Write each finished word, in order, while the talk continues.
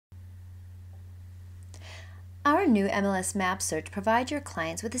Our new MLS Map Search provides your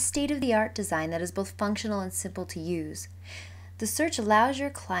clients with a state-of-the-art design that is both functional and simple to use. The search allows your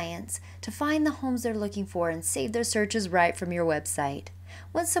clients to find the homes they're looking for and save their searches right from your website.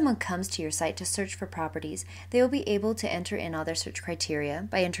 Once someone comes to your site to search for properties, they will be able to enter in all their search criteria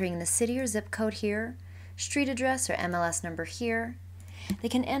by entering the city or zip code here, street address or MLS number here. They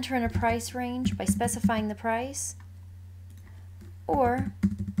can enter in a price range by specifying the price, or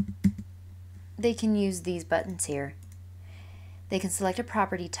they can use these buttons here. They can select a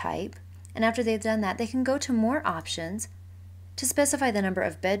property type, and after they've done that, they can go to more options to specify the number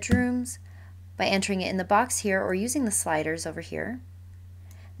of bedrooms by entering it in the box here or using the sliders over here,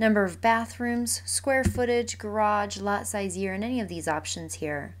 number of bathrooms, square footage, garage, lot size, year, and any of these options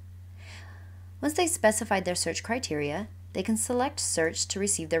here. Once they've specified their search criteria, they can select search to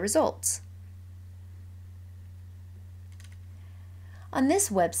receive their results. On this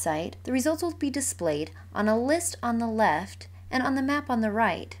website, the results will be displayed on a list on the left and on the map on the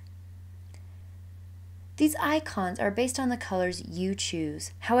right. These icons are based on the colors you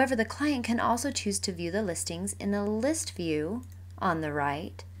choose. However, the client can also choose to view the listings in a list view on the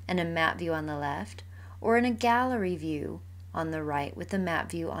right and a map view on the left, or in a gallery view on the right with the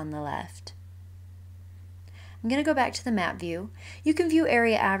map view on the left. I'm going to go back to the map view. You can view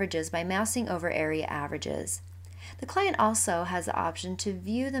area averages by mousing over area averages. The client also has the option to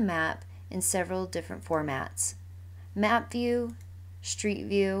view the map in several different formats: map view, street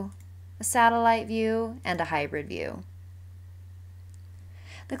view, a satellite view, and a hybrid view.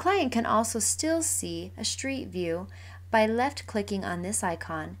 The client can also still see a street view by left-clicking on this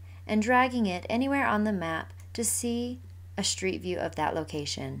icon and dragging it anywhere on the map to see a street view of that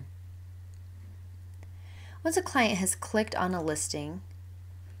location. Once a client has clicked on a listing,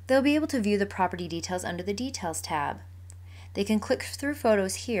 they'll be able to view the property details under the Details tab. They can click through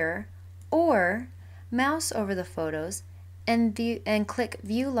photos here or mouse over the photos and click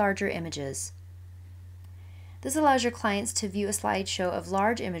View Larger Images. This allows your clients to view a slideshow of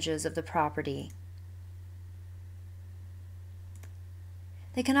large images of the property.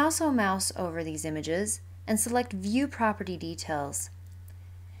 They can also mouse over these images and select View Property Details.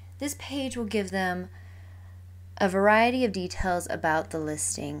 This page will give them a variety of details about the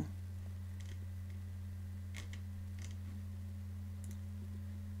listing.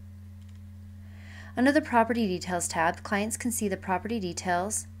 Under the Property Details tab, clients can see the property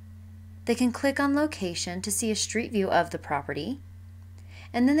details. They can click on Location to see a street view of the property.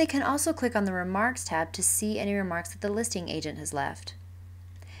 And then they can also click on the Remarks tab to see any remarks that the listing agent has left.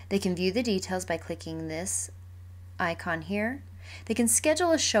 They can view the details by clicking this icon here. They can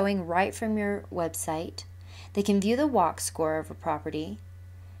schedule a showing right from your website. They can view the walk score of a property,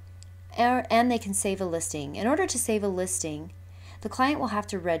 and they can save a listing. In order to save a listing, the client will have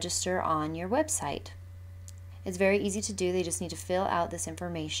to register on your website. It's very easy to do. They just need to fill out this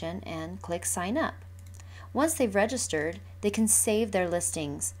information and click Sign Up. Once they've registered, they can save their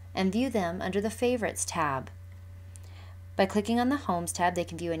listings and view them under the Favorites tab. By clicking on the Homes tab, they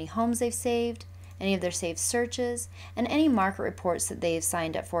can view any homes they've saved, any of their saved searches, and any market reports that they've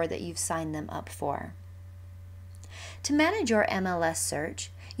signed up for that you've signed them up for. To manage your MLS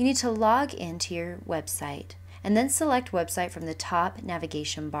search, you need to log into your website and then select Website from the top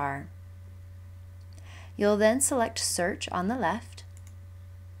navigation bar. You'll then select Search on the left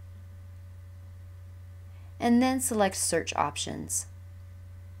and then select Search Options.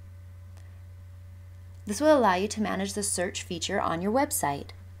 This will allow you to manage the search feature on your website.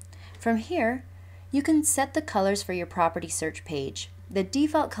 From here, you can set the colors for your property search page. The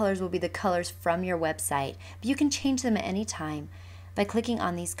default colors will be the colors from your website, but you can change them at any time by clicking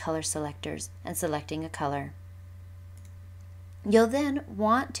on these color selectors and selecting a color. You'll then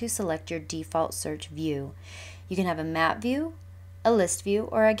want to select your default search view. You can have a map view, a list view,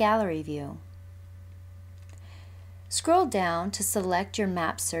 or a gallery view. Scroll down to select your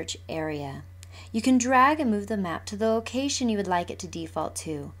map search area. You can drag and move the map to the location you would like it to default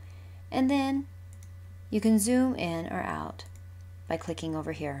to, and then you can zoom in or out by clicking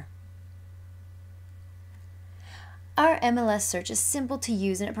over here. Our MLS search is simple to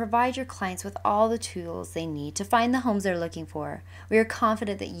use, and it provides your clients with all the tools they need to find the homes they're looking for. We are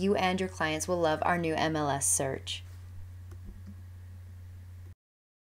confident that you and your clients will love our new MLS search.